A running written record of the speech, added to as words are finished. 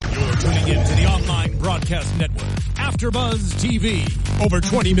broadcast network, AfterBuzz TV. Over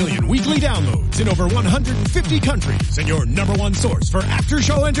 20 million weekly downloads in over 150 countries, and your number one source for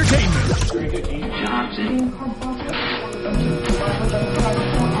after-show entertainment.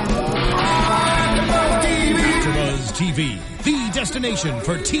 AfterBuzz TV, the destination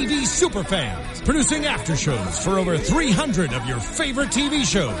for TV superfans, producing aftershows for over 300 of your favorite TV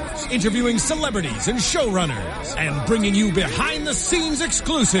shows, interviewing celebrities and showrunners, and bringing you behind-the-scenes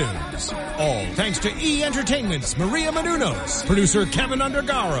exclusives. All thanks to E! Entertainment's Maria Menounos, producer Kevin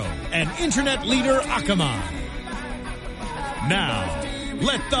Undergaro, and internet leader Akamai. Now,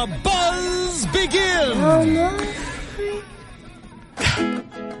 let the buzz begin!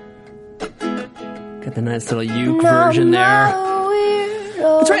 Got the nice little uke version there.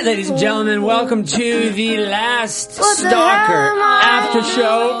 That's right, ladies and gentlemen. Welcome to the last Stalker After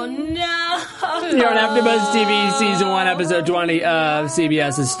Show. Here on AfterBuzz TV, Season 1, Episode 20 of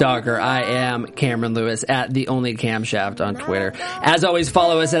CBS's Stalker. I am Cameron Lewis at The Only Camshaft on Twitter. As always,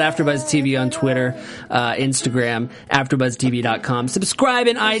 follow us at AfterBuzz TV on Twitter, Instagram, AfterBuzzTV.com. Subscribe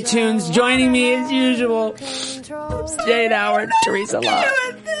in iTunes. Joining me as usual, Jade Howard, Teresa Law.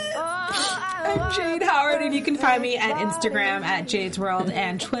 I'm Jade Howard, and you can find me at Instagram at Jade's World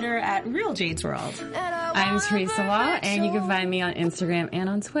and Twitter at Real Jade's World. I'm Teresa Law, and you can find me on Instagram and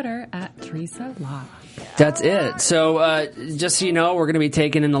on Twitter at Teresa Law. That's it. So, just so you know, we're going to be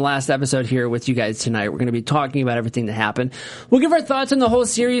taking in the last episode here with you guys tonight. We're going to be talking about everything that happened. We'll give our thoughts on the whole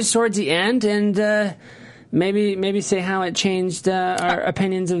series towards the end, and maybe say how it changed our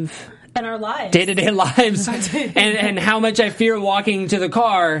opinions of and our lives, day-to-day lives, and how much I fear walking to the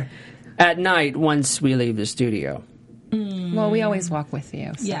car at night once we leave the studio. Well, we always walk with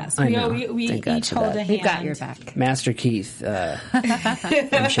you. So. Yes, we each hold a hand. We've got your back. Master Keith,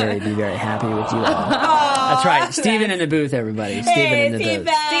 I'm sure he'd be very happy with you all. That's right. Steven in the booth, everybody. Hey, Steven in the Steven.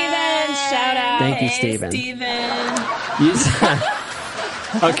 booth. Steven, shout out. Thank you, Hey, Steven. Steven.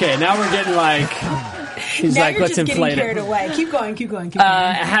 Okay, now we're getting like... He's now like, you're let's just inflate getting carried it. away. Keep going.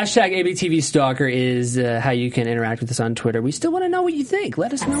 Hashtag ABTV Stalker is how you can interact with us on Twitter. We still want to know what you think.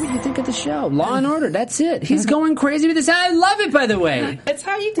 Let us know what you think of the show. Law and Order, that's it. He's going crazy with this. I love it, by the way. It's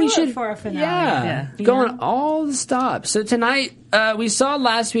how you do it for a finale. Yeah. Going all the stops. So tonight, we saw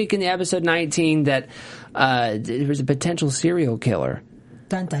last week in the episode 19 that there was a potential serial killer.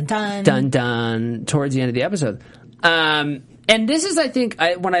 Dun, dun, dun. Dun, dun, towards the end of the episode. And this is, I think,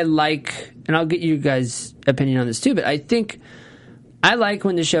 when I like, and I'll get you guys' opinion on this too, but I think I like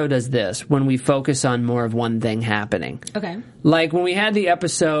when the show does this, when we focus on more of one thing happening. Okay. Like when we had the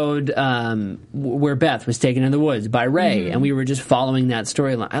episode where Beth was taken in the woods by Ray, and we were just following that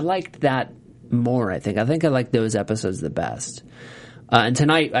storyline. I liked that more, I think. I think I like those episodes the best. And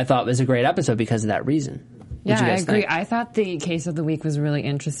tonight, I thought was a great episode because of that reason. Yeah, I agree. I thought the case of the week was really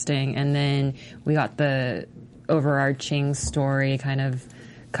interesting, and then we got the overarching story kind of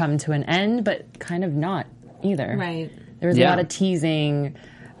come to an end, but kind of not either. Right. There was a lot of teasing,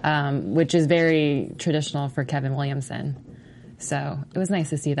 which is very traditional for Kevin Williamson. So it was nice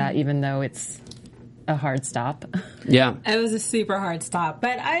to see that, even though it's a hard stop. Yeah. It was a super hard stop,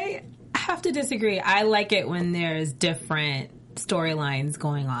 but I have to disagree. I like it when there's different storylines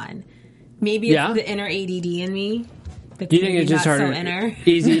going on. Maybe it's the inner ADD in me. Do you think it's just harder,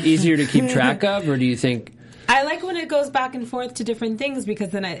 easier to keep track of, or do you think... I like when it goes back and forth to different things because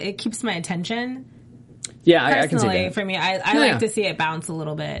then it keeps my attention. Yeah, personally, I can see that. For me, I like to see it bounce a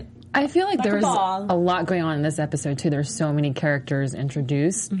little bit. I feel like there was a lot going on in this episode, too. There's so many characters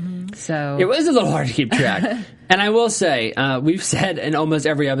introduced. So it was a little hard to keep track. And I will say, we've said in almost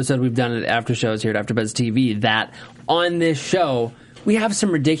every episode we've done at After Shows here at AfterBuzz TV that on this show... we have some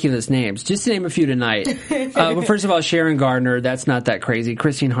ridiculous names. Just to name a few tonight. Well, first of all, Sharon Gardner, that's not that crazy.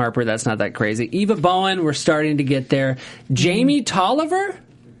 Christine Harper, that's not that crazy. Eva Bowen, we're starting to get there. Jamie Tolliver?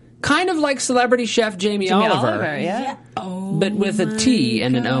 Kind of like celebrity chef Jamie Oliver. Yeah. Oh, but with a T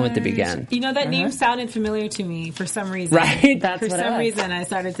and an O at the beginning. You know, that name sounded familiar to me for some reason. Right? For some reason, I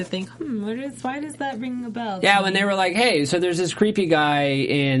started to think, why does that ring a bell? Yeah, when they were like, hey, so there's this creepy guy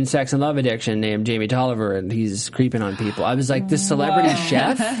in Sex and Love Addiction named Jamie Tolliver, and he's creeping on people. I was like, this celebrity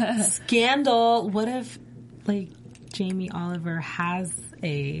chef? Scandal. What if, Jamie Oliver has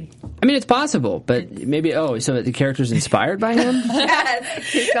a... I mean, it's possible, but maybe, so the character's inspired by him?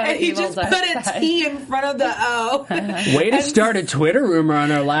 Yes. And he just put a T in front of the O. Way to start a Twitter rumor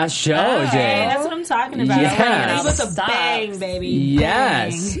on our last show, Jay. That's what I'm talking about. Yes. It was a bang, baby.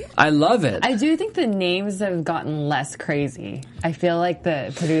 Yes. Bang. I love it. I do think the names have gotten less crazy. I feel like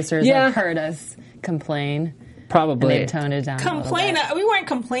the producers have heard us complain. Probably. And they've toned it down Complain? a little bit. We weren't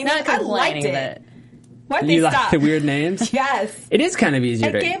complaining. Not complaining, I liked it. Why'd they stop? Like the weird names? Yes. It is kind of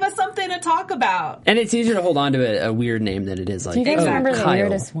easier. It gave us something to talk about. And it's easier to hold on to a weird name than it is like, do you guys remember Kyle. the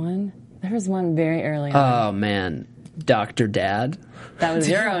weirdest one? There was one very early on. Oh, man. Dr. Dad. That was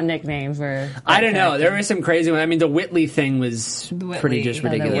your own nickname for... I don't know. There was some crazy one. I mean, the Whitley thing was pretty just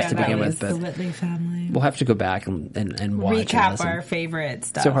ridiculous to begin with. But the Whitley family. We'll have to go back and watch. Recap our favorite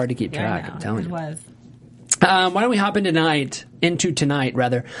stuff. So hard to keep track, I'm telling you. It was. Why don't we hop into tonight?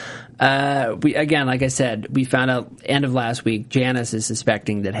 We again, like I said, we found out end of last week, Janice is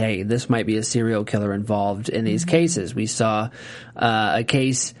suspecting that, hey, this might be a serial killer involved in these cases. We saw a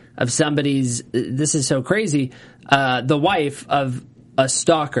case of somebody's, this is so crazy, the wife of a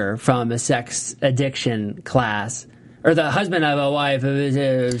stalker from a sex addiction class, or the husband of a wife of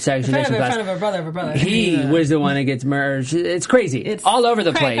a sex addiction class. In front of a brother. He was the one that gets murdered. It's crazy. It's all over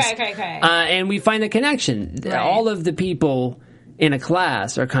the place. Cray. And we find the connection. Right. All of the people in a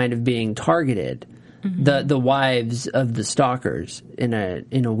class are kind of being targeted. Mm-hmm. The wives of the stalkers in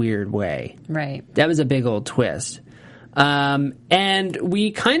a weird way. Right. That was a big old twist. And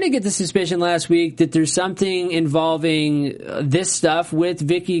we kind of get the suspicion last week that there's something involving this stuff with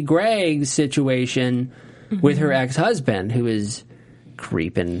Vicky Gregg's situation with her ex-husband, who is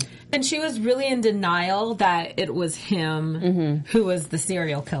creeping. And she was really in denial that it was him who was the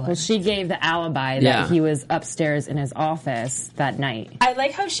serial killer. Well, she gave the alibi that he was upstairs in his office that night. I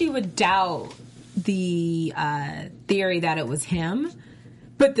like how she would doubt the theory that it was him,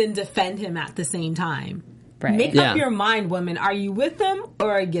 but then defend him at the same time. Right. Make up your mind, woman. Are you with him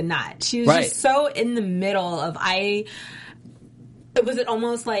or are you not? She was just so in the middle of It was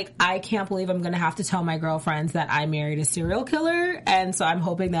almost like, I can't believe I'm going to have to tell my girlfriends that I married a serial killer, and so I'm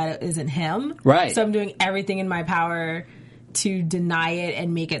hoping that it isn't him. Right. So I'm doing everything in my power to deny it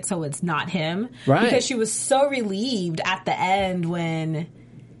and make it so it's not him. Right. Because she was so relieved at the end when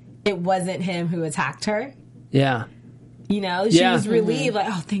it wasn't him who attacked her. Yeah. You know, she was relieved, like,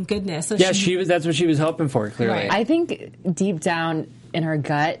 oh, thank goodness. So she was. That's what she was hoping for, clearly. Right. I think deep down in her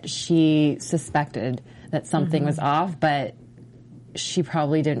gut, she suspected that something was off, but she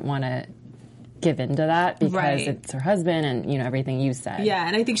probably didn't want to give into that because it's her husband and, you know, everything you said. Yeah,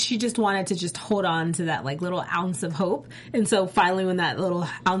 and I think she just wanted to just hold on to that, like, little ounce of hope. And so finally, when that little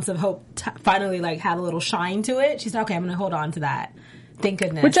ounce of hope finally, like, had a little shine to it, she said, okay, I'm going to hold on to that. Thank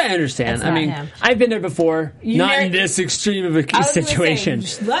goodness. Which I understand. I mean, I've been there before. Not in this extreme of a situation.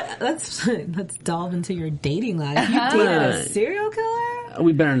 Say, let's delve into your dating life. You dated a serial killer?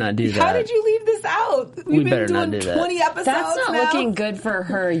 We better not do that. How did you leave this out? We've been doing 20 episodes That's not now. looking good for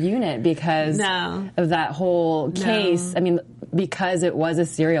her unit because of that whole case. I mean, because it was a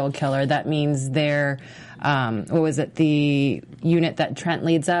serial killer, that means they're... what was it? The unit that Trent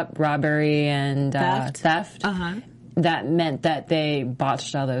leads up, robbery and theft. That meant that they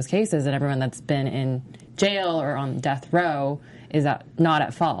botched all those cases, and everyone that's been in jail or on death row is not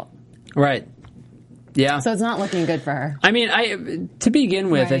at fault. Right. Yeah. So it's not looking good for her. I mean, to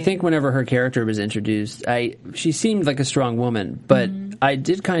begin with, I think whenever her character was introduced, she seemed like a strong woman, but I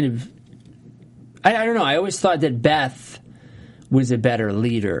did kind of... I don't know. I always thought that Beth was a better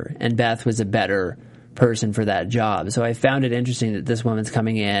leader, and Beth was a better person for that job. So I found it interesting that this woman's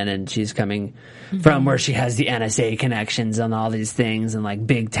coming in and she's coming from where she has the NSA connections on all these things and like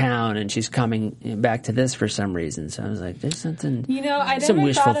big town, and she's coming back to this for some reason. So I was like, there's something, I some never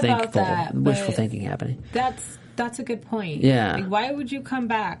wishful thought about that, wishful thinking happening. That's a good point. Yeah. Like, why would you come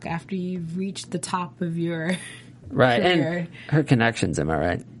back after you've reached the top of your career? And her connections, am I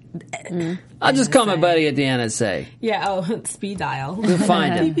right? I'll just call my buddy at the NSA. Yeah, speed dial. You'll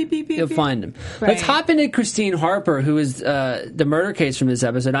find him. Beep, beep, beep, You'll beep. find him. Right. Let's hop into Christine Harper, who is the murder case from this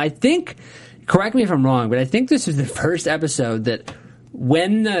episode. I think, correct me if I'm wrong, but I think this was the first episode that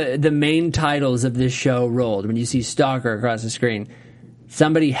when the main titles of this show rolled, when you see Stalker across the screen,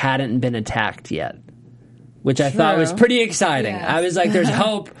 somebody hadn't been attacked yet, which I thought was pretty exciting. Yes. I was like, there's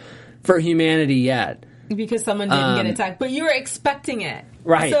hope for humanity yet. Because someone didn't get attacked, but you were expecting it.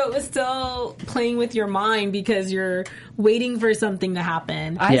 Right. So it was still playing with your mind because you're waiting for something to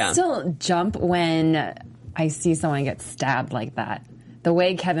happen. I still jump when I see someone get stabbed like that. The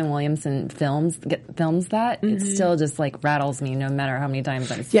way Kevin Williamson films that, it still just like rattles me no matter how many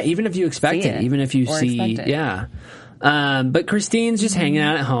times I see it. Yeah, even if you expect it, even if you see, but Christine's just hanging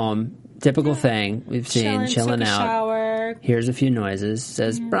out at home. Typical thing we've seen, chilling out. Shower. Hears a few noises.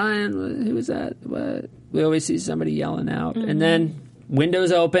 Says, Brian, who was that? What? We always see somebody yelling out. And then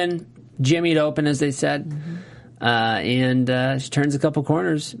windows open, jimmied open, as they said. And she turns a couple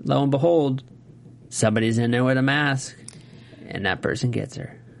corners. Lo and behold, somebody's in there with a mask. And that person gets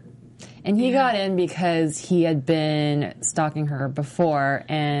her. And he got in because he had been stalking her before,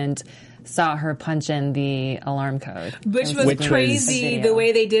 and saw her punch in the alarm code. Which was crazy. The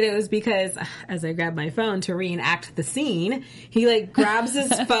way they did it was because, as I grabbed my phone to reenact the scene, he like grabs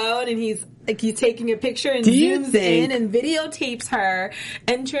his phone and he's taking a picture and zooms in and videotapes her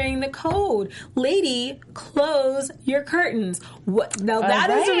entering the code. Lady, close your curtains. Now that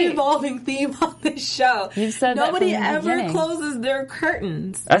is a revolving theme on this show. You've said nobody ever closes their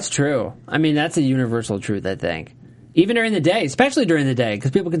curtains. That's true. I mean, that's a universal truth, I think. Even during the day, especially during the day,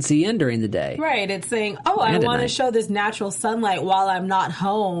 because people can see in during the day. Right. It's saying, I want to show this natural sunlight while I'm not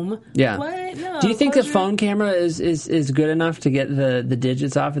home. Yeah. What? No. Do you think the phone camera is good enough to get the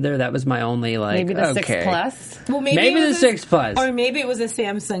digits off of there? That was my only, maybe the 6 Plus? Well, maybe the 6 Plus. Or maybe it was a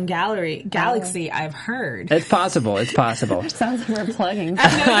Samsung Galaxy, I've heard. It's possible. It's possible. Sounds like we're plugging.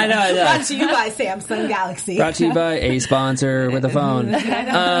 I know. Brought to you by Samsung Galaxy. Brought to you by a sponsor with a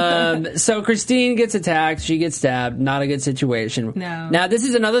phone. So Christine gets attacked. She gets stabbed. Not a good situation. No. Now, this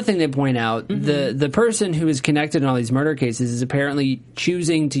is another thing they point out. Mm-hmm. The person who is connected in all these murder cases is apparently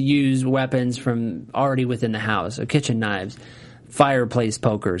choosing to use weapons from already within the house. So kitchen knives, fireplace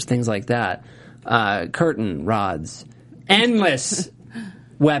pokers, things like that. Curtain rods. Endless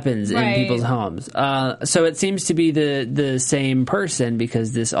weapons in people's homes. So it seems to be the same person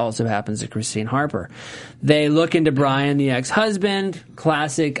because this also happens to Christine Harper. They look into Brian, the ex-husband.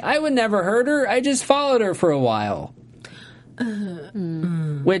 Classic, I would never hurt her. I just followed her for a while.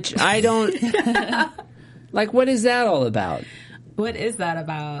 Which I don't... Like, what is that all about? What is that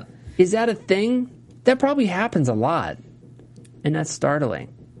about? Is that a thing? That probably happens a lot. And that's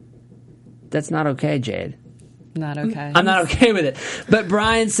startling. That's not okay, Jade. Not okay. I'm not okay with it. But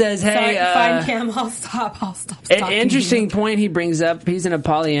Brian says, hey... fine, Cam, I'll stop. An interesting point he brings up, he's in a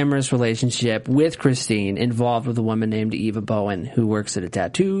polyamorous relationship with Christine, involved with a woman named Eva Bowen, who works at a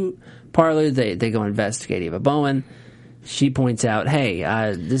tattoo parlor. They go investigate Eva Bowen. She points out, hey,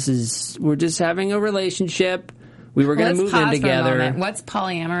 we're just having a relationship. We were going to move in together. What's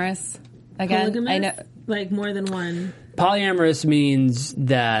polyamorous again? Polygamous? I know, like more than one. Polyamorous means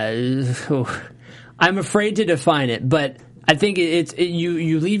that... I'm afraid to define it, but I think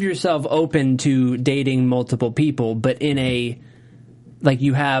you leave yourself open to dating multiple people, but in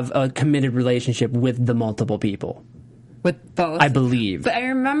you have a committed relationship with the multiple people. With both? I believe. But I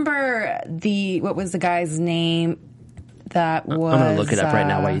remember what was the guy's name that was... I'm going to look it up right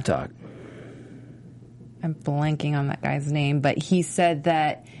now while you talk. I'm blanking on that guy's name, but he said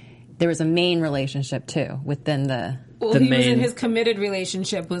that there was a main relationship, too, within the... Well, was in his committed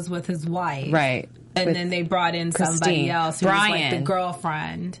relationship was with his wife. Right. And then they brought in somebody else who was like the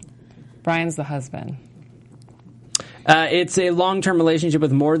girlfriend. Brian's the husband. It's a long-term relationship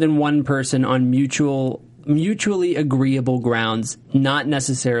with more than one person on mutually agreeable grounds, not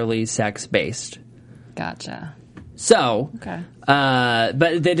necessarily sex-based. Gotcha. So, okay.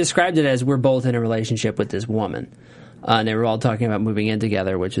 But they described it as we're both in a relationship with this woman. And they were all talking about moving in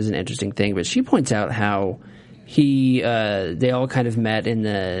together, which is an interesting thing. But she points out how... they all kind of met in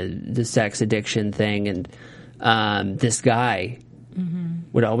the sex addiction thing, and this guy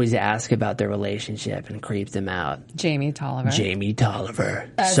would always ask about their relationship and creep them out. Jamie Tolliver.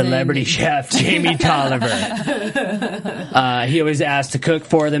 Celebrity chef Jamie Tolliver. He always asked to cook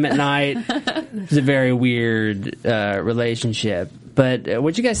for them at night. It's a very weird relationship. But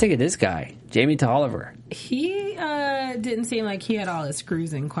what'd you guys think of this guy, Jamie Tolliver? He didn't seem like he had all his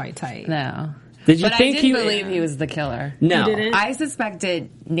screws in quite tight. No. Did you think I didn't believe he was the killer. No. You didn't? I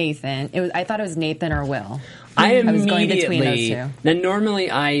suspected Nathan. I thought it was Nathan or Will. I was going between those two. Now, normally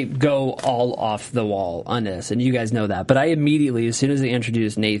I go all off the wall on this, and you guys know that. But I immediately, as soon as they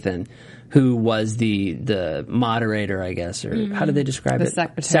introduced Nathan, who was the moderator, I guess, or how do they describe it?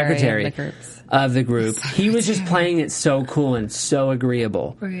 Secretary of the group. He was just playing it so cool and so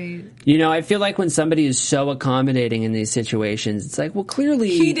agreeable. Right. You know, I feel like when somebody is so accommodating in these situations, it's like, well, clearly...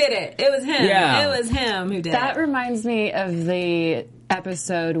 He did it. It was him. Yeah. It was him who did it. That reminds me of the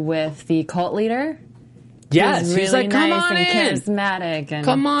episode with the cult leader. Yes, really he's like, come nice on and in. charismatic. And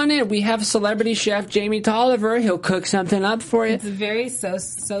come on in. We have celebrity chef Jamie Tolliver. He'll cook something up for you. It's very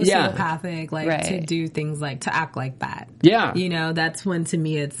sociopathic, to do things to act like that. Yeah. You know, that's when to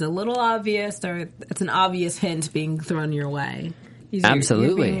me it's a little obvious, or it's an obvious hint being thrown your way.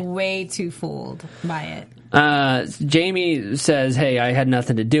 Absolutely. You're being way too fooled by it. Jamie says, hey, I had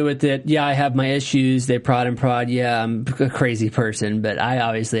nothing to do with it. Yeah, I have my issues. They prod and prod. Yeah, I'm a crazy person, but I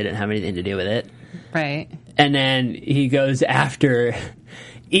obviously didn't have anything to do with it. Right. And then he goes after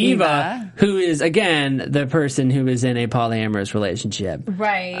Eva, who is, again, the person who is in a polyamorous relationship.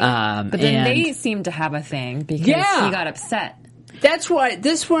 Right. But then they seem to have a thing because he got upset. That's why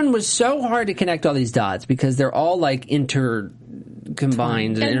this one was so hard to connect all these dots, because they're all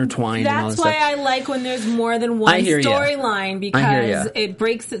combined and intertwined and all this stuff. That's why I like when there's more than one storyline, because it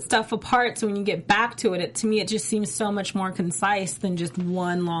breaks its stuff apart. So when you get back to it, to me, it just seems so much more concise than just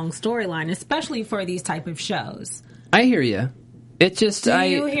one long storyline, especially for these type of shows. I hear you. It's just do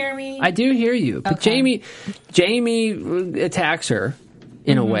you hear me? I do hear you. But Jamie attacks her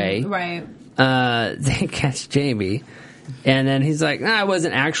in a way. Right. They catch Jamie, and then he's like, I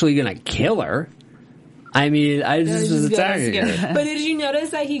wasn't actually going to kill her. I mean, I just was attacking her. But did you notice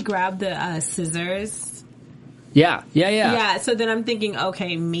that he grabbed the scissors? Yeah. Yeah, so then I'm thinking,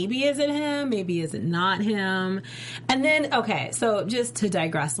 okay, maybe is it him? Maybe is it not him? And then, so just to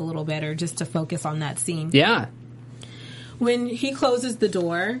digress a little bit, or just to focus on that scene. Yeah. When he closes the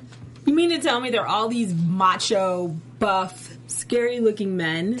door, you mean to tell me there are all these macho, buff, scary-looking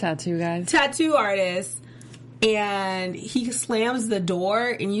men? Tattoo artists. And he slams the door,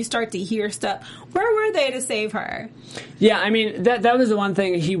 and you start to hear stuff. Where were they to save her? Yeah, I mean, that was the one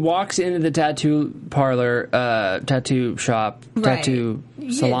thing. He walks into the tattoo parlor, tattoo shop, tattoo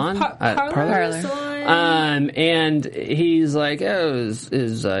salon? Parlor. Salon. And he's like,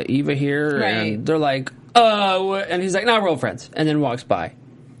 is Eva here? Right. And they're like, and he's like, no, we're old friends. And then walks by.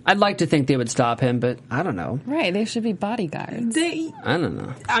 I'd like to think they would stop him, but I don't know. Right, they should be bodyguards. I don't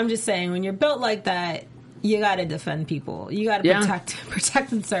know. I'm just saying, when you're built like that, you got to defend people. You got to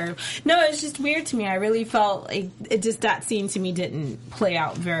protect and serve. No, it's just weird to me. I really felt like that scene to me didn't play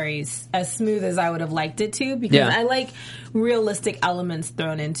out as smooth as I would have liked it to, because I like realistic elements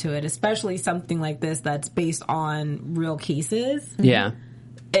thrown into it, especially something like this that's based on real cases. Yeah.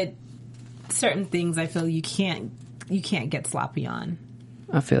 Certain things I feel you can't get sloppy on.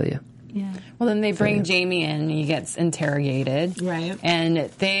 I feel you. Yeah. Well, then they bring Jamie in, and he gets interrogated. Right. And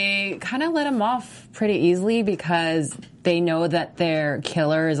they kind of let him off pretty easily, because they know that their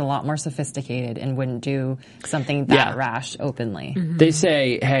killer is a lot more sophisticated and wouldn't do something that rash openly. Mm-hmm. They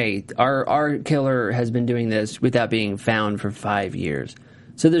say, hey, our killer has been doing this without being found for 5 years.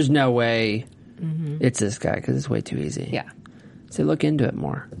 So there's no way it's this guy, because it's way too easy. Yeah. So they look into it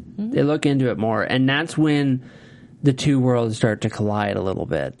more. Mm-hmm. They look into it more. And that's when the two worlds start to collide a little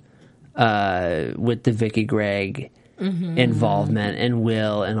bit. With the Vicky Gregg involvement and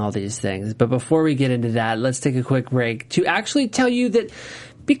Will and all these things. But before we get into that, let's take a quick break to actually tell you that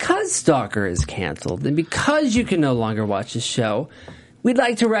because Stalker is canceled and because you can no longer watch the show, we'd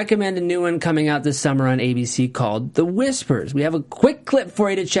like to recommend a new one coming out this summer on ABC called The Whispers. We have a quick clip for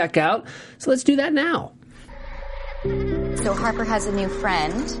you to check out, so let's do that now. So Harper has a new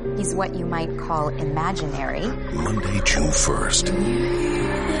friend. He's what you might call imaginary. Monday, June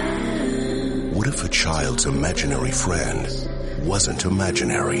 1st. What if a child's imaginary friend wasn't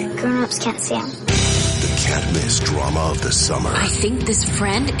imaginary? Grown-ups can't see him. The can't-miss drama of the summer. I think this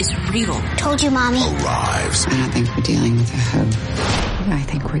friend is real. Told you, Mommy. Arrives. I don't think we're dealing with a who. I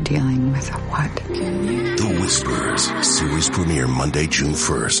think we're dealing with a what. The Whispers. Series premiere Monday, June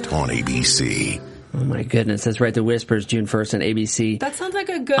 1st on ABC. Oh my goodness, that's right. The Whispers, June 1st on ABC. That sounds like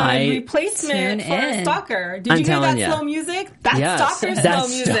a good replacement for a Stalker. Did you hear that slow music? That's Stalker's slow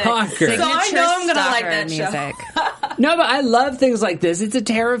music. Stalker. So I know I'm going to like that music. No, but I love things like this.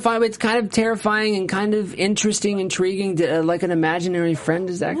 It's kind of terrifying and kind of interesting, intriguing. Like an imaginary friend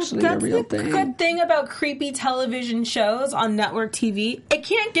is actually a real thing. That's the good thing about creepy television shows on network TV. It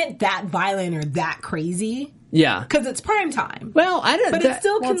can't get that violent or that crazy. Yeah. Because it's prime time. Well, I don't... But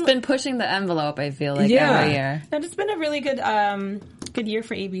it's been pushing the envelope, I feel like, every year. And it's been a really good year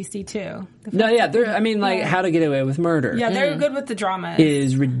for ABC, too. How to Get Away with Murder. Yeah, they're good with the drama. It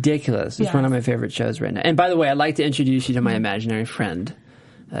is ridiculous. It's one of my favorite shows right now. And by the way, I'd like to introduce you to my imaginary friend,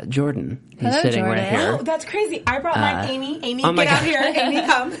 Jordan. He's sitting Jordan. right here. Oh, that's crazy. I brought my Amy. Amy, get out here. Amy,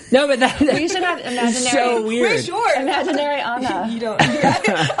 come. No, but we should have imaginary. So weird. Where's yours? Imaginary Anna. You don't.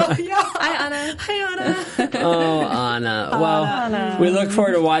 Oh, yeah. Hi, Anna. Hi, Anna. Oh, Anna. Well, Anna. We look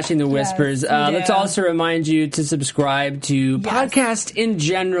forward to watching The Whispers. Let's also remind you to subscribe to podcasts in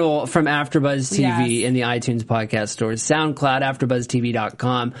general from AfterBuzz TV in the iTunes podcast stores, SoundCloud,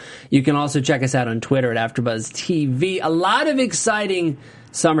 AfterBuzzTV.com. You can also check us out on Twitter at AfterBuzzTV. A lot of exciting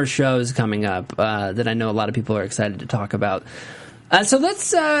summer shows coming up that I know a lot of people are excited to talk about. So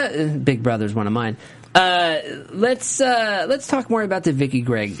let's Big Brother's one of mine. Let's talk more about the Vicky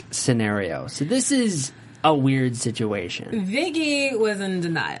Gregg scenario. So this is a weird situation. Vicky was in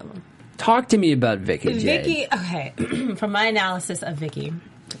denial. Talk to me about Vicky. Vicky, okay. From my analysis of Vicky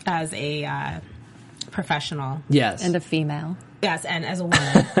as a professional, yes, and a female, yes, and as a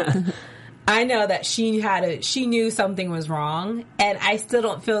woman. I know that she knew something was wrong, and I still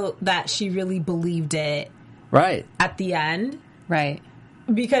don't feel that she really believed it. Right. At the end. Right.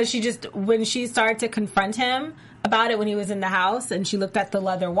 because when she started to confront him about it when he was in the house, and she looked at the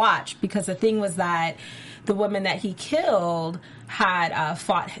leather watch, because the thing was that the woman that he killed had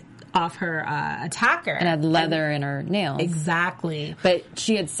fought off her attacker. And had leather in her nails. Exactly. But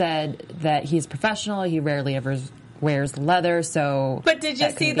she had said that he's professional, he rarely ever wears leather, so... But did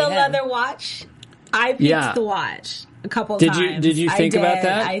you see the leather watch? I picked the watch a couple times. Did you think about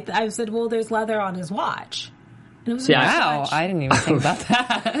that? I said, well, there's leather on his watch. Wow, I didn't even think about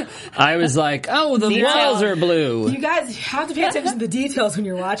that. I was like, oh, the walls are blue. You guys have to pay attention to the details when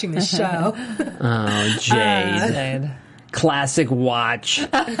you're watching the show. Oh, Jade. Classic watch.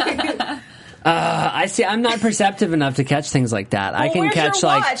 I see. I'm not perceptive enough to catch things like that. Well, I can where's catch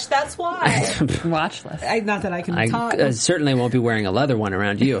your watch? That's why. Watchless. Not that I can talk. I certainly won't be wearing a leather one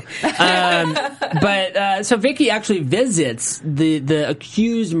around you. But so Vicky actually visits the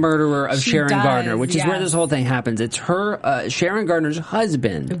accused murderer of Sharon Gardner, which is where this whole thing happens. It's her, Sharon Gardner's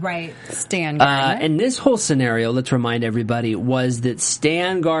husband, right? Stan Gardner. And this whole scenario, let's remind everybody, was that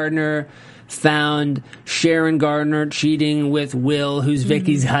Stan Gardner found Sharon Gardner cheating with Will, who's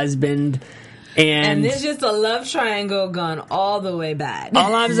Vicky's husband. And it's just a love triangle gone all the way back.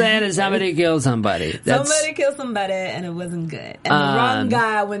 All I'm saying is somebody killed somebody. Somebody killed somebody, and it wasn't good. And the wrong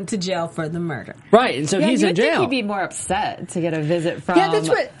guy went to jail for the murder. Right, and so he's in jail. Think he'd be more upset to get a visit from... Yeah, that's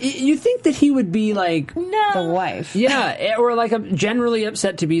what... You think that he would be like... No. The wife. Yeah, or like generally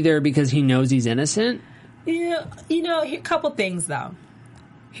upset to be there because he knows he's innocent? Yeah, a couple things, though.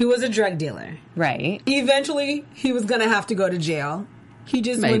 He was a drug dealer. Right. Eventually, he was going to have to go to jail. He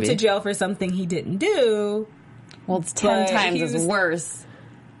just went to jail for something he didn't do. Well, it's 10 times as worse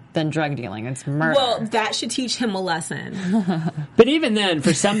than drug dealing. It's murder. Well, that should teach him a lesson. But even then,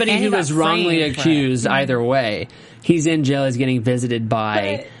 for somebody who was wrongly accused either way, he's in jail, he's getting visited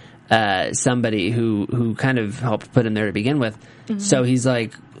by somebody who kind of helped put him there to begin with. Mm-hmm. So he's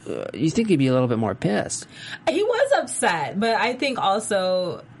like, you think he'd be a little bit more pissed. He was upset, but I think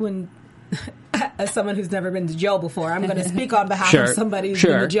also when... As someone who's never been to jail before, I'm going to speak on behalf of somebody who's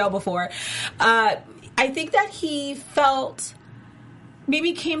been to jail before. I think that he felt,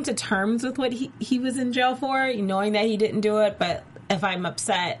 maybe came to terms with what he was in jail for, knowing that he didn't do it, but if I'm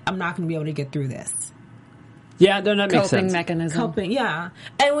upset, I'm not going to be able to get through this. Yeah, that makes sense. Coping mechanism. Yeah.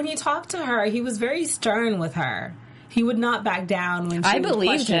 And when he talked to her, he was very stern with her. He would not back down when she was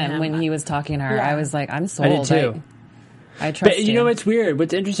believed him when he was talking to her. Yeah. I was like, I'm sold. I did too. I trust you know what's weird?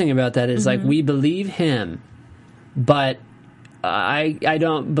 What's interesting about that is like we believe him, but I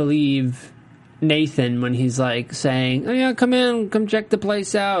don't believe Nathan when he's like saying, "Oh yeah, come check the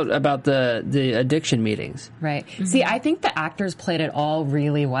place out," about the addiction meetings. Right. Mm-hmm. See, I think the actors played it all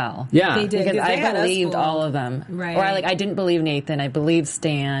really well. Yeah, they did, because I believed all of them. Right. Or I didn't believe Nathan. I believed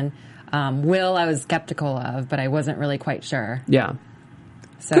Stan. Will I was skeptical of, but I wasn't really quite sure. Yeah.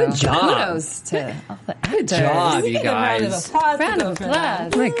 So, good job. Kudos to all the actors. Good job, you guys. Round of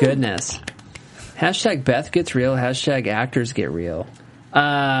applause. My goodness. Hashtag Beth gets real. Hashtag actors get real.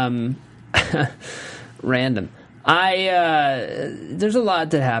 Random. There's a lot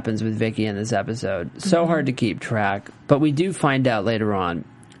that happens with Vicky in this episode. So hard to keep track. But we do find out later on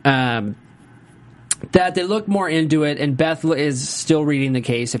that they look more into it, and Beth is still reading the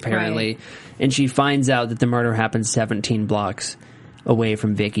case, apparently. Right. And she finds out that the murder happened 17 blocks away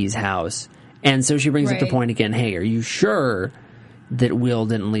from Vicky's house. And so she brings up the point again, hey, are you sure that Will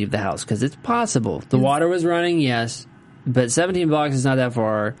didn't leave the house? Because it's possible. The water was running, yes, but 17 blocks is not that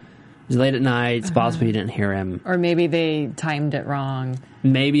far. It was late at night. It's possible you didn't hear him. Or maybe they timed it wrong.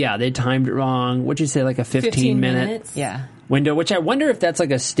 Maybe, yeah, they timed it wrong. What'd you say, like a 15 minute window, which I wonder if that's like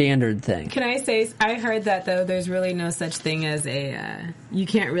a standard thing. Can I say, I heard that, though, there's really no such thing as you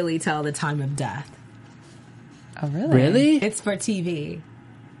can't really tell the time of death. Oh, really? Really? It's for TV.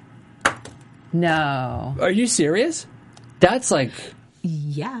 No. Are you serious? That's like...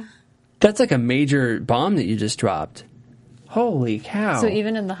 Yeah. That's like a major bomb that you just dropped. Holy cow. So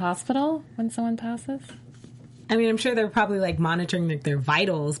even in the hospital when someone passes? I mean, I'm sure they're probably like monitoring their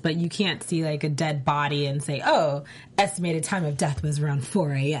vitals, but you can't see like a dead body and say, oh, estimated time of death was around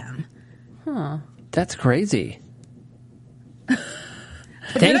 4 a.m. Huh. That's crazy.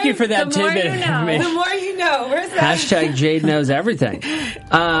 Thank you for that tidbit of information. The more you know. Where's that? Hashtag Jade knows everything.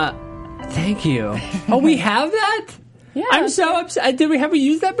 Thank you. Oh, we have that? Yeah. I'm so upset. Have we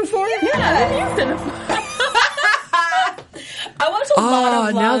used that before? Yeah, I've used it before. I watch a lot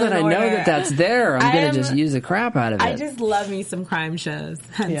of Law now that and I know that that's there, I'm going to just use the crap out of it. I just love me some crime shows.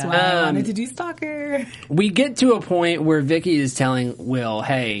 Hence why I wanted to do Stalker. We get to a point where Vicky is telling Will,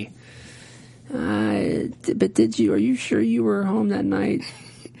 hey, but are you sure you were home that night?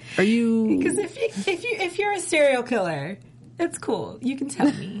 Are you... Because if you're a serial killer It's cool. You can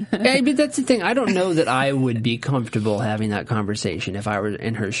tell me. Hey, but that's the thing. I don't know that I would be comfortable having that conversation if I were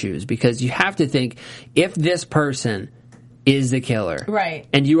in her shoes, because you have to think, if this person is the killer, right,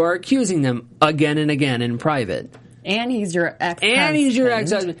 and you are accusing them again and again in private, and he's your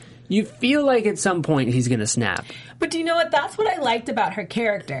ex-husband, you feel like at some point he's going to snap. But do you know what? That's what I liked about her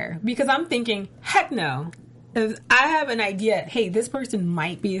character, because I'm thinking, heck no. If I have an idea, hey, this person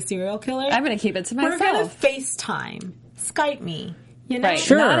might be a serial killer, I'm going to keep it to myself. We're going to FaceTime, Skype me, you know? Right.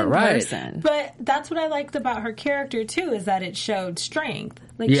 Sure, not in right. person. But that's what I liked about her character, too, is that it showed strength.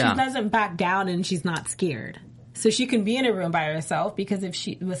 Like, she doesn't back down and she's not scared. So she can be in a room by herself because if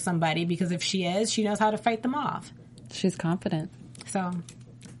she is, she knows how to fight them off. She's confident. So...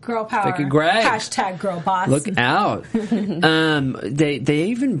 Girl power. Vicky Gray. Hashtag girl boss. Look out. They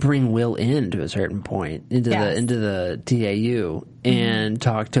even bring Will in to a certain point into the TAU and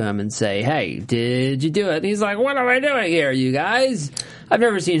talk to him and say, hey, did you do it? And he's like, what am I doing here, you guys? I've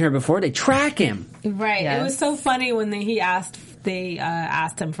never seen her before. They track him. Right. Yes. It was so funny when they asked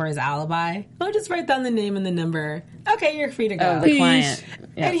him for his alibi. Oh, just write down the name and the number. Okay, you're free to go. Oh, the client.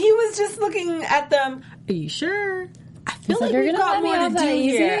 Yeah. And he was just looking at them. Are you sure? I feel like we've got more to do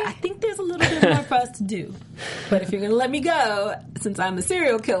here. I think there's a little bit more for us to do. But if you're going to let me go, since I'm a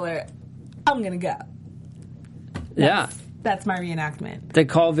serial killer, I'm going to go. That's my reenactment. They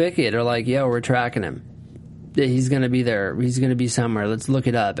call Vicky. They're like, yo, we're tracking him. He's going to be there. He's going to be somewhere. Let's look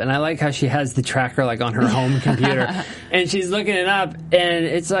it up. And I like how she has the tracker like on her home computer. And she's looking it up. And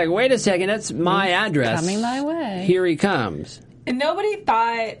it's like, wait a second, that's my address. Coming my way. Here he comes. And nobody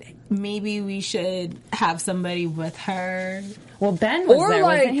thought maybe we should have somebody with her. Well, Ben was there,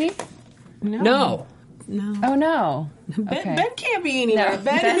 wasn't he? No. Oh, no. Ben can't be anywhere. No,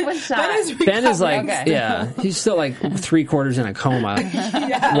 Ben was shot. Ben is like, he's still like 3/4 in a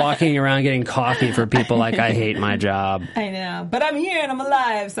coma, walking around getting coffee for people like, I hate my job. I know. But I'm here and I'm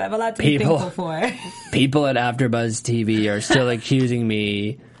alive, so I have a lot to be thankful for. People at AfterBuzz TV are still accusing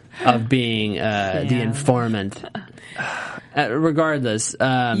me of being the informant. Regardless.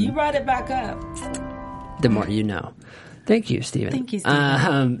 You brought it back up. The more you know. Thank you, Steven. Thank you,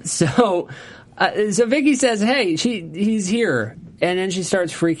 Steven. So Vicky says, hey, he's here. And then she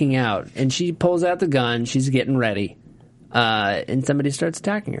starts freaking out. And she pulls out the gun. She's getting ready. And somebody starts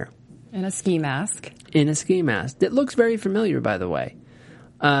attacking her. In a ski mask. That looks very familiar, by the way.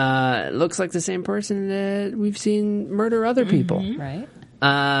 It looks like the same person that we've seen murder other people. Right.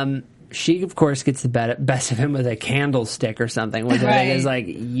 She, of course, gets the best of him with a candlestick or something, which I think is like,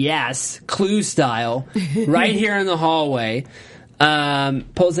 yes, Clue style, right here in the hallway.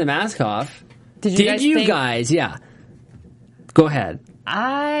 Pulls the mask off. Did you guys? Yeah. Go ahead.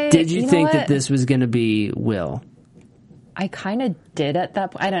 Did you think that this was going to be Will? I kind of did at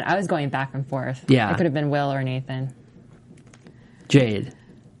that point. I was going back and forth. Yeah. It could have been Will or Nathan. Jade.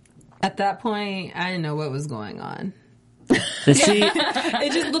 At that point, I didn't know what was going on.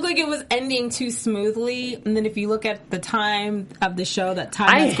 It just looked like it was ending too smoothly, and then if you look at the time of the show, that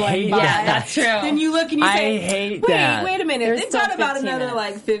time is going by. Yeah, that's true. Then you look and you say, wait a minute. They've got about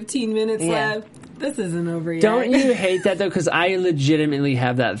another 15 minutes left. This isn't over yet. Don't you hate that, though? Because I legitimately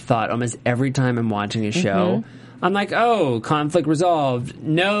have that thought almost every time I'm watching a show. I'm like, oh, conflict resolved.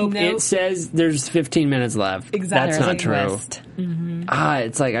 Nope. It says there's 15 minutes left. Exactly. That's not true.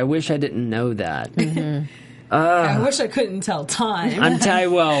 It's like, I wish I didn't know that. I wish I couldn't tell time. I'm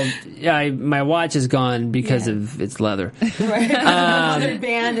telling you, my watch is gone because of its leather. Right. Leather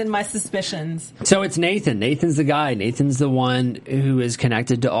band and my suspicions. So it's Nathan. Nathan's the guy. Nathan's the one who is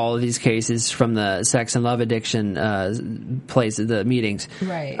connected to all of these cases from the sex and love addiction places, the meetings.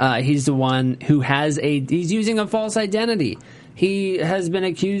 Right. He's the one who he's using a false identity. He has been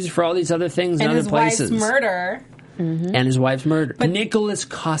accused for all these other things in other places. And his wife's murder. And his wife's murder. But Nicholas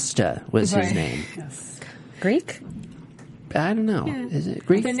Costa was his name. Yes. Greek? I don't know. Yeah. Is it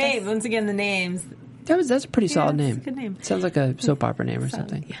Greek? The name. Once again, the names. That's a pretty solid name. That's a good name. Sounds like a soap opera name or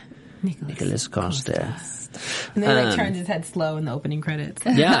something. Yeah. Nicholas Costa. And then turns his head slow in the opening credits.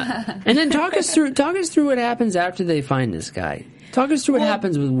 Yeah. And then talk us through what happens after they find this guy. Talk us through what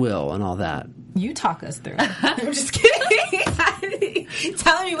happens with Will and all that. You talk us through. I'm just kidding.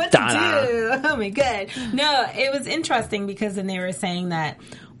 Telling me what to do. Oh my god. No, it was interesting because then they were saying that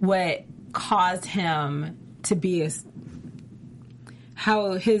what caused him to be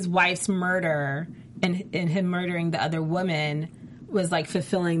how his wife's murder and him murdering the other woman was like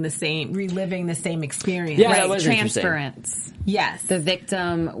reliving the same experience. Yeah, that was transference. Yes. The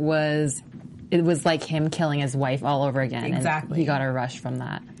victim it was like him killing his wife all over again. Exactly. And he got a rush from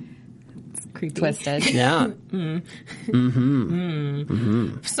that. It's creepy. Twisted. Yeah.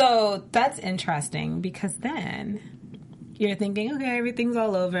 So that's interesting because then you're thinking, okay, everything's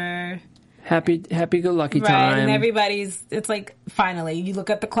all over. Happy-go-lucky right, time. And it's like, finally, you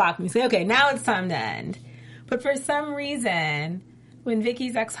look at the clock and you say, okay, now it's time to end. But for some reason, when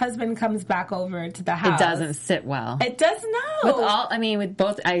Vicky's ex-husband comes back over to the house, it doesn't sit well. It does not. With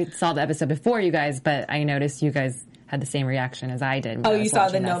both, I saw the episode before you guys, but I noticed you guys had the same reaction as I did. You saw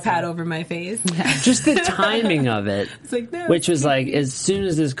the notepad over my face? Yeah. Just the timing of it, it's like, no, which was like, as soon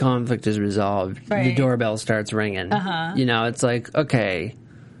as this conflict is resolved, right. the doorbell starts ringing. You know, it's like, okay,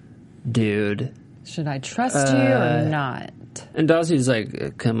 dude. Should I trust you or not? And Darcy's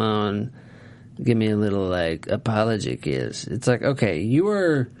like, come on, give me a little, like, apology kiss. It's like, okay,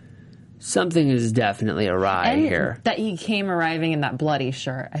 something is definitely awry here. That he came arriving in that bloody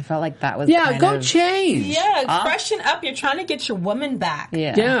shirt. I felt like that was change. Yeah, freshen up. You're trying to get your woman back.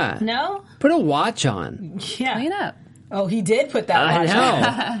 Yeah. No? Put a watch on. Yeah. Clean up. Oh, he did put that watch on.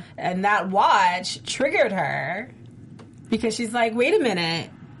 on. And that watch triggered her because she's like, wait a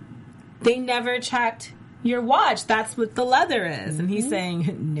minute. They never checked your watch. That's what the leather is. And he's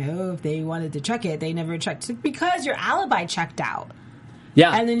saying, no, if they wanted to check it, they never checked it because your alibi checked out.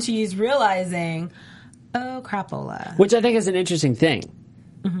 Yeah. And then she's realizing, oh, crapola. Which I think is an interesting thing.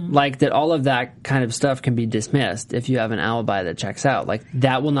 Like, that all of that kind of stuff can be dismissed if you have an alibi that checks out. Like,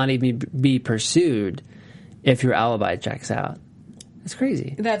 that will not even be pursued if your alibi checks out. That's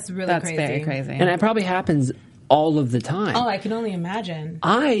crazy. That's crazy. That's very crazy. And it probably happens all of the time. Oh, I can only imagine.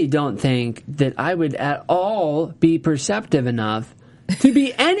 I don't think that I would at all be perceptive enough to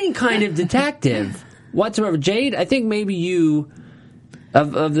be any kind of detective whatsoever. Jade, I think maybe you,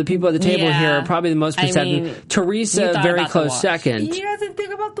 of the people at the table here, are probably the most perceptive. I mean, Teresa, very close second. He doesn't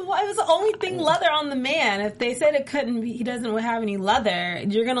think about the watch. It was the only thing leather on the man. If they said he doesn't have any leather,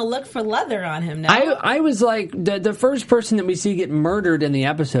 you're going to look for leather on him now. I was like, the first person that we see get murdered in the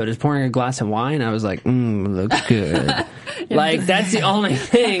episode is pouring a glass of wine. I was like, looks good. Like, that's the only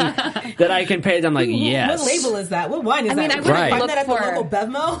thing that I can pay. I'm like, yes. What label is that? What wine is that? I wouldn't find that at the local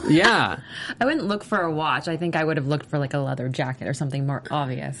Bevmo? Yeah. I wouldn't look for a watch. I think I would have looked for like a leather jacket or something more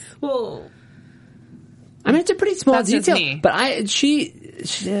obvious. Well, I mean, it's a pretty small that's detail, just me. but she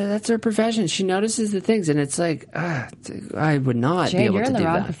that's her profession. She notices the things, and it's like, I would not be able you're to in the do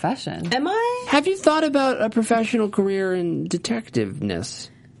wrong that. profession. am I? Have you thought about a professional career in detectiveness?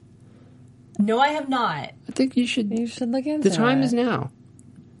 No, I have not. I think you should. You should look into it. The time is now.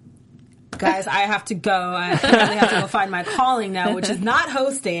 Guys, I have to go. I really have to go find my calling now, which is not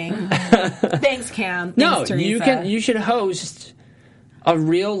hosting. Thanks, Cam. Thanks, Teresa. You should host a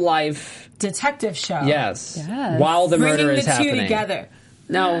real life detective show. Yes. While the murder is happening. Bringing the two together.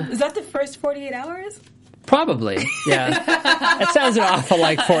 No. Is that the first 48 hours? Probably. Yeah. It sounds an awful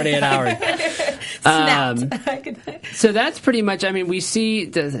like 48 hours. So that's pretty much, I mean, we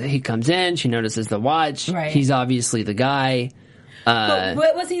see he comes in, she notices the watch. Right. He's obviously the guy. But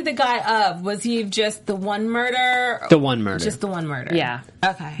what was he the guy of? Was he just the one murder? The one murder. Just the one murder. Yeah.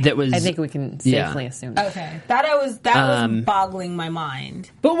 Okay. That was. I think we can safely assume that. Okay. That was boggling my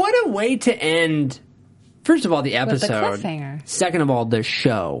mind. But what a way to end, first of all, the episode. With the cliffhanger. Second of all, the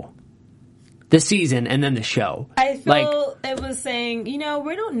show. The season and then the show. I feel it was saying, we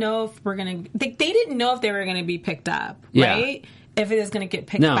don't know if we're going to... They didn't know if they were going to be picked up, right? If it is going to get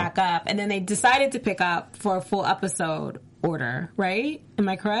picked back up. And then they decided to pick up for a full episode order, right? Am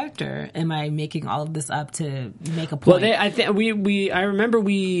I correct, or am I making all of this up to make a point? Well, I remember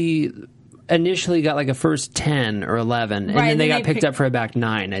we initially got like a first 10 or 11, and then they got picked up for a back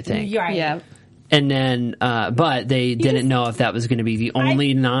 9, I think. Right. Yeah. And then, but they didn't know if that was going to be the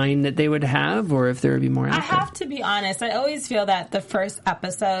only 9 that they would have, or if there would be more out there. I have to be honest. I always feel that the first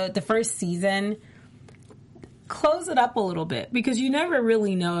episode, the first season, close it up a little bit, because you never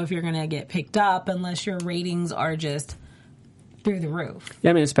really know if you're going to get picked up unless your ratings are just through the roof. Yeah,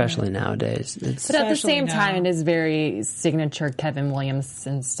 I mean, especially nowadays. But at the same time, it is very signature Kevin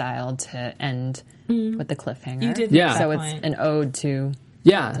Williamson style to end with the cliffhanger. You did so it's an ode to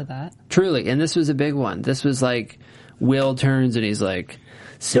that. Truly. And this was a big one. This was like, Will turns and he's like,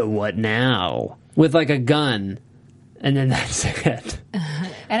 so what now? With like a gun. And then that's it.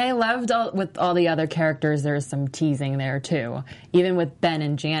 And I loved with all the other characters, there's some teasing there too. Even with Ben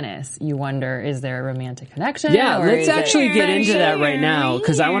and Janice, you wonder, is there a romantic connection? Yeah, let's actually get into that right now,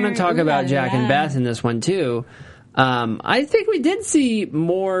 because I want to talk about Jack and Beth in this one too. I think we did see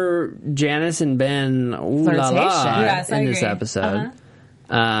more Janice and Ben in this episode.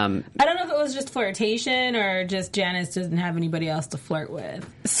 I don't know if it was just flirtation or just Janice doesn't have anybody else to flirt with.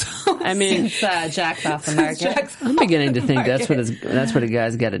 So I mean, Jack's off the market. I'm beginning to think that's what a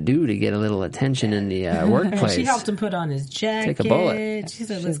guy's got to do to get a little attention in the workplace. She helped him put on his jacket. Take a bullet. She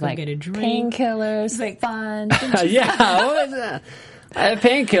said, "Let's go get a drink." Painkillers, like fun. Yeah, what was that? I have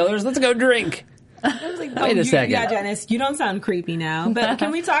painkillers. Let's go drink. I was like, wait a second. Yeah, Janice, you don't sound creepy now. But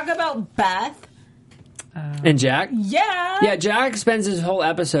can we talk about Beth? And Jack? Yeah. Yeah, Jack spends his whole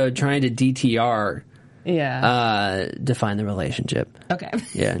episode trying to DTR. Yeah. Define the relationship. Okay.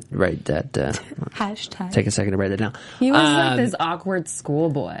 Yeah, write that. Hashtag. Take a second to write that down. He was like this awkward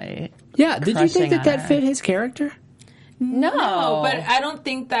schoolboy. Yeah, did you think that fit his character? No, but I don't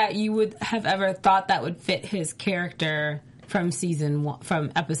think that you would have ever thought that would fit his character from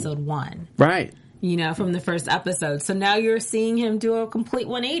from episode 1. Right. You know, from the first episode. So now you're seeing him do a complete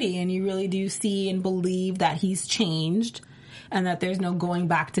 180 and you really do see and believe that he's changed and that there's no going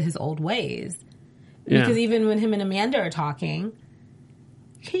back to his old ways. Yeah. Because even when him and Amanda are talking,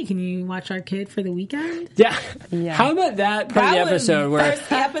 hey, can you watch our kid for the weekend? Yeah. How about that part of the episode where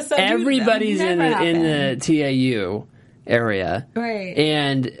everybody's in the TAU area. Right.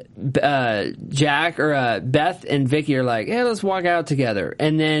 And Jack or Beth and Vicky are like, hey, let's walk out together.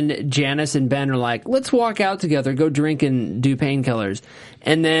 And then Janice and Ben are like, let's walk out together, go drink and do painkillers.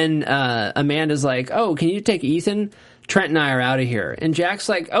 And then Amanda's like, oh, can you take Ethan? Trent and I are out of here. And Jack's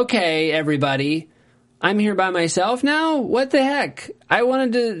like, okay, everybody, I'm here by myself now? What the heck? I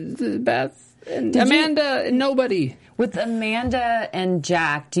wanted to Beth and Amanda and nobody. With Amanda and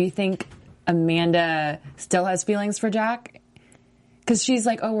Jack, do you think Amanda still has feelings for Jack? Because she's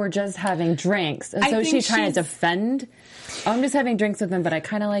like, oh, we're just having drinks. And so she's trying to defend. Oh, I'm just having drinks with him, but I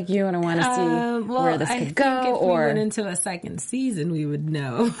kind of like you and I want to see where this could go. If we went into a second season, we would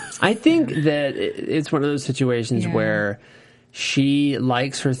know. I think that it's one of those situations where she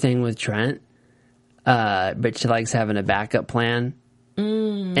likes her thing with Trent, but she likes having a backup plan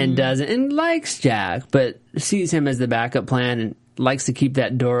and doesn't, and likes Jack, but sees him as the backup plan and likes to keep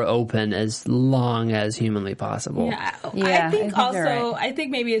that door open as long as humanly possible. Yeah, I think also, right. I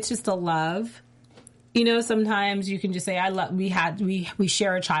think maybe it's just a love. You know, sometimes you can just say, we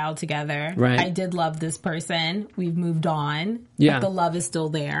share a child together. Right. I did love this person. We've moved on. Yeah. But the love is still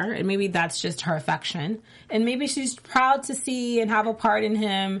there. And maybe that's just her affection. And maybe she's proud to see and have a part in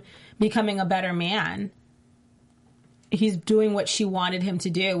him becoming a better man. He's doing what she wanted him to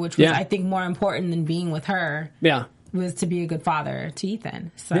do, which was, I think, more important than being with her. Yeah. Was to be a good father to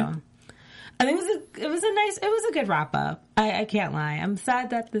Ethan. So I think it was a good wrap up. I can't lie. I'm sad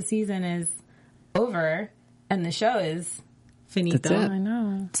that the season is over and the show is finito. I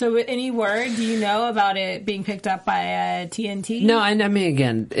know. So any word do you know about it being picked up by TNT? No, I mean,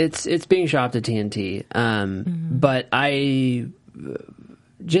 again, it's being shopped at TNT. But I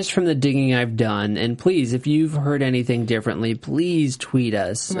just from the digging I've done, and please, if you've heard anything differently, please tweet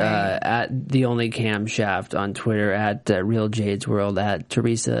us at The Only Camshaft on Twitter, at Real Jade's World, at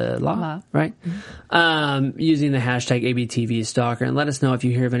Teresa Law, right? Using the hashtag ABTV Stalker, and let us know if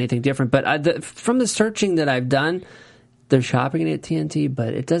you hear of anything different. But from the searching that I've done, they're shopping it at TNT,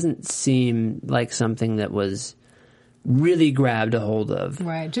 but it doesn't seem like something that was really grabbed a hold of.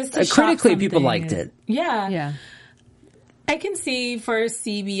 Right. Just critically, people liked it. Yeah. Yeah. I can see for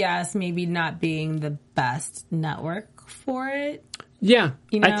CBS maybe not being the best network for it. Yeah,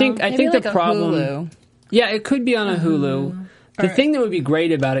 you know? I think like the problem. Hulu. Yeah, it could be on a Hulu. The thing that would be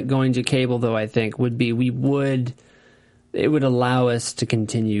great about it going to cable, though, I think, would be it would allow us to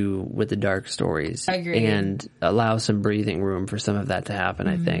continue with the dark stories. Agreed. And allow some breathing room for some of that to happen,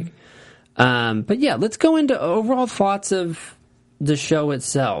 I think. But yeah, let's go into overall thoughts of the show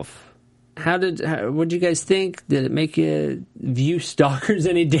itself. What did you guys think? Did it make you view Stalkers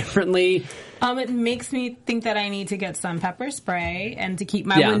any differently? It makes me think that I need to get some pepper spray and to keep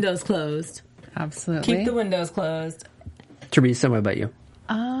my windows closed. Absolutely. Keep the windows closed. Teresa, what about you?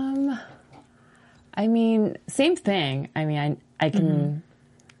 I mean, same thing. I mean, I can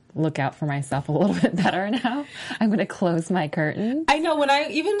look out for myself a little bit better now. I'm going to close my curtain. I know, when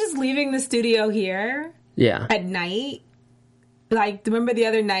even just leaving the studio here at night, like, remember the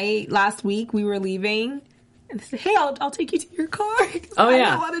other night, last week, we were leaving, and I said, hey, I'll take you to your car. I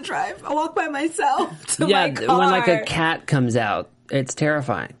don't want to drive. I'll walk by myself to my car. When, like, a cat comes out, it's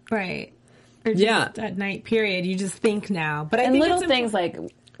terrifying. Right. Or just at night, period. You just think now. But I think little things like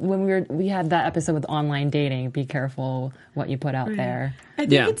when we had that episode with online dating, be careful what you put out there. I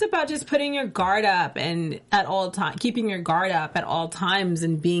think it's about just putting your guard up and at all time, keeping your guard up at all times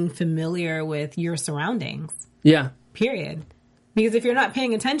and being familiar with your surroundings. Yeah. Period. Because if you're not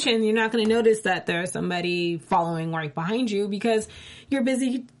paying attention, you're not going to notice that there's somebody following right behind you because you're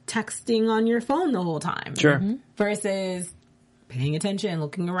busy texting on your phone the whole time. Sure. Mm-hmm. Versus paying attention,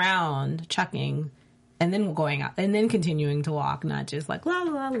 looking around, checking, and then going out, and then continuing to walk, not just like, la,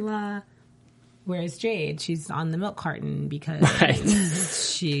 la, la. Whereas Jade, she's on the milk carton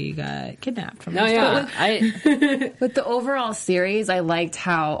because she got kidnapped from her. With the overall series, I liked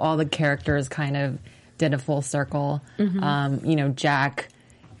how all the characters kind of did a full circle. Mm-hmm. Jack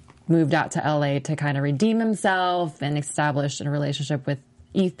moved out to LA to kind of redeem himself and establish a relationship with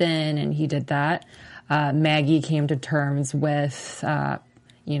Ethan, and he did that. Maggie came to terms with,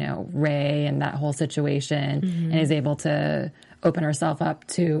 Ray and that whole situation, and is able to open herself up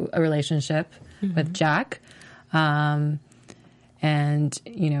to a relationship with Jack. And,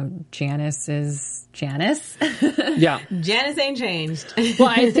 Janice is Janice. Yeah. Janice ain't changed. Well,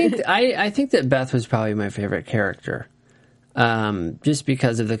 I think that Beth was probably my favorite character. Just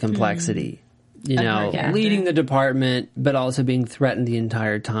because of the complexity, leading the department, but also being threatened the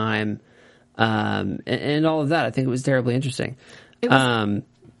entire time. And all of that. I think it was terribly interesting. It was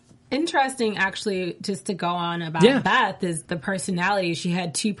interesting, actually, just to go on about Beth, is the personality. She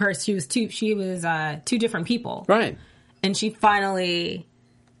had two different people. Right. And she finally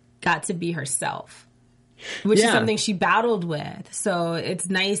got to be herself, which is something she battled with. So it's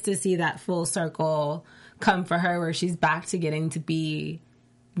nice to see that full circle come for her, where she's back to getting to be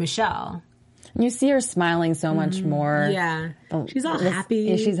Michelle. You see her smiling so much more. Yeah. She's all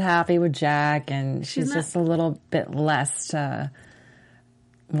happy. She's happy with Jack, and she's just a little bit less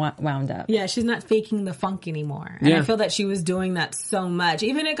wound up. Yeah, she's not faking the funk anymore. And I feel that she was doing that so much.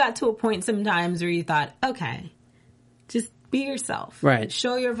 Even it got to a point sometimes where you thought, okay, just be yourself. Right.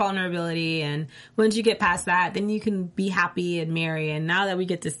 Show your vulnerability, and once you get past that, then you can be happy and merry. And now that we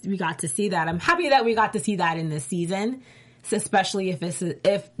got to see that, I'm happy that we got to see that in this season. So especially if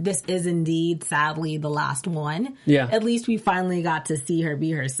this is indeed, sadly, the last one. Yeah. At least we finally got to see her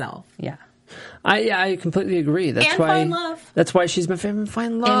be herself. Yeah. I completely agree. That's why find love. That's why she's my favorite.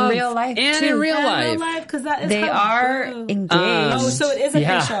 Find love in real life and too. in real life, because that is they are engaged. So it is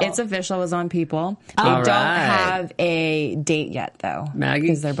official. It's official. It was on People. They don't have a date yet, though. Maggie,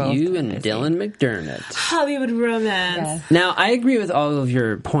 because they're both you and busy. Dylan McDermott. Hollywood romance. Yes. Now, I agree with all of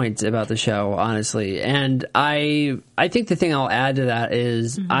your points about the show, honestly, and I think the thing I'll add to that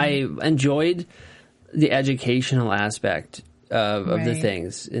is I enjoyed the educational aspect of the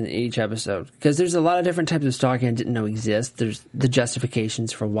things in each episode, because there's a lot of different types of stalking I didn't know exist. There's the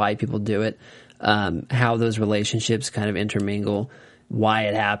justifications for why people do it, how those relationships kind of intermingle, why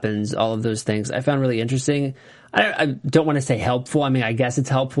it happens, all of those things I found really interesting. I don't want to say helpful. I mean, I guess it's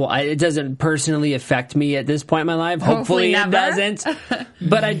helpful. It doesn't personally affect me at this point in my life. Hopefully it doesn't.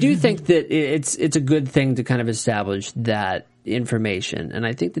 But I do think that it's a good thing to kind of establish that information. And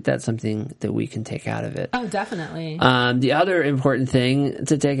I think that that's something that we can take out of it. Oh, definitely. The other important thing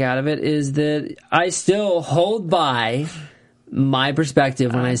to take out of it is that I still hold by my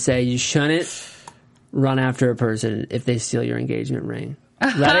perspective when I say you shouldn't run after a person if they steal your engagement ring.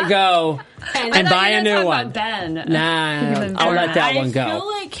 Let it go and buy a new one. Ben. Nah, I'll let that one go. I feel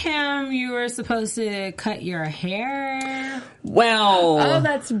like, Cam, you were supposed to cut your hair. Well. Oh,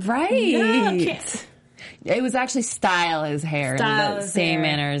 that's right. Yeah, it was actually style his hair in the same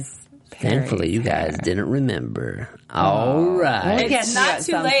manner as Thankfully, you guys didn't remember. All right. It's not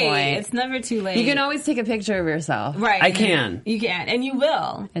too late. It's never too late. You can always take a picture of yourself. Right. I can. You can. And you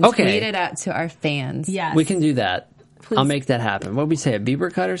will. And tweet it out to our fans. Yes. We can do that. Please. I'll make that happen. What would we say? A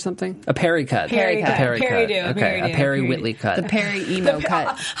Bieber cut or something? A Perry cut. Perry cut. Perry Perry cut. do. Okay. Perry a Perry Whitley cut. The Perry emo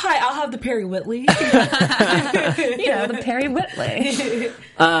cut. Hi, I'll have the Perry Whitley. The Perry Whitley.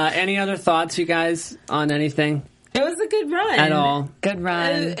 Any other thoughts, you guys, on anything? It was a good run. At all. Good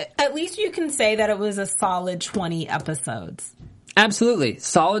run. At least you can say that it was a solid 20 episodes. Absolutely.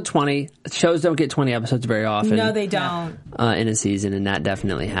 Solid 20. Shows don't get 20 episodes very often. No, they don't. In a season, and that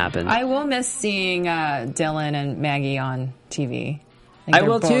definitely happened. I will miss seeing Dylan and Maggie on TV. I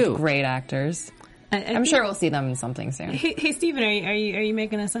will, both too. Great actors. I'm sure we'll see them in something soon. Hey Steven, are you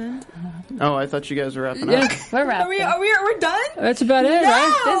making us end? Oh, I thought you guys were wrapping up. We're wrapping. We're done? That's about it,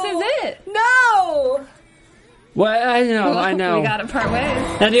 right? This is it. No! Well, I know. We got to part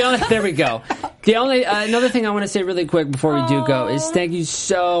ways. Now there we go. The only another thing I want to say really quick before we do go is thank you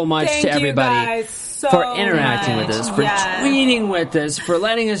so much to everybody. You guys for interacting with us, for tweeting with us, for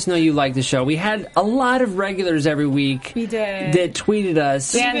letting us know you like the show. We had a lot of regulars every week. We did. That tweeted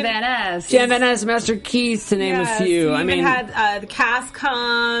us. Jan Van Ness, Master Keith, to name a few. We even had the cast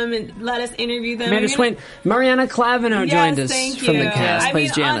come and let us interview them. Amanda Swain. Mariana Clavino joined us from the cast. I mean,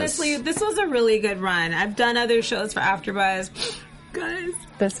 Janice. Honestly, this was a really good run. I've done other shows for AfterBuzz. Guys,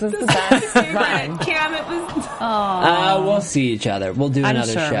 this was the best run. Cam, it was. We'll see each other. We'll do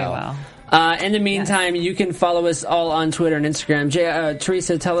another show. We will. In the meantime, you can follow us all on Twitter and Instagram.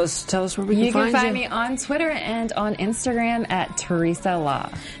 Teresa, tell us where we can find you. You can find me on Twitter and on Instagram at Teresa Law.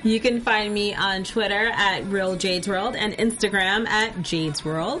 You can find me on Twitter at Real Jades World and Instagram at Jades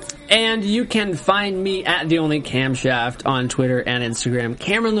World. And you can find me at The Only Camshaft on Twitter and Instagram.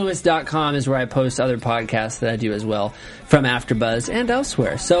 CameronLewis.com is where I post other podcasts that I do as well from AfterBuzz and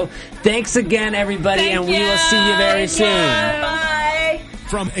elsewhere. So thanks again, everybody, and we will see you very soon. Bye.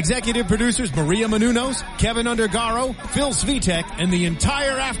 From executive producers Maria Menounos, Kevin Undergaro, Phil Svitek, and the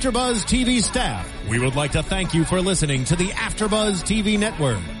entire AfterBuzz TV staff, we would like to thank you for listening to the AfterBuzz TV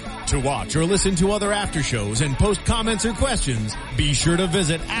network. To watch or listen to other after shows and post comments or questions, be sure to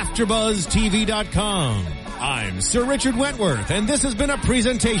visit AfterBuzzTV.com. I'm Sir Richard Wentworth, and this has been a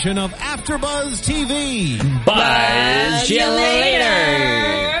presentation of AfterBuzz TV. Buzz you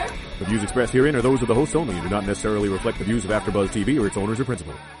later. The views expressed herein are those of the hosts only and do not necessarily reflect the views of AfterBuzz TV or its owners or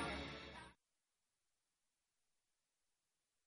principals.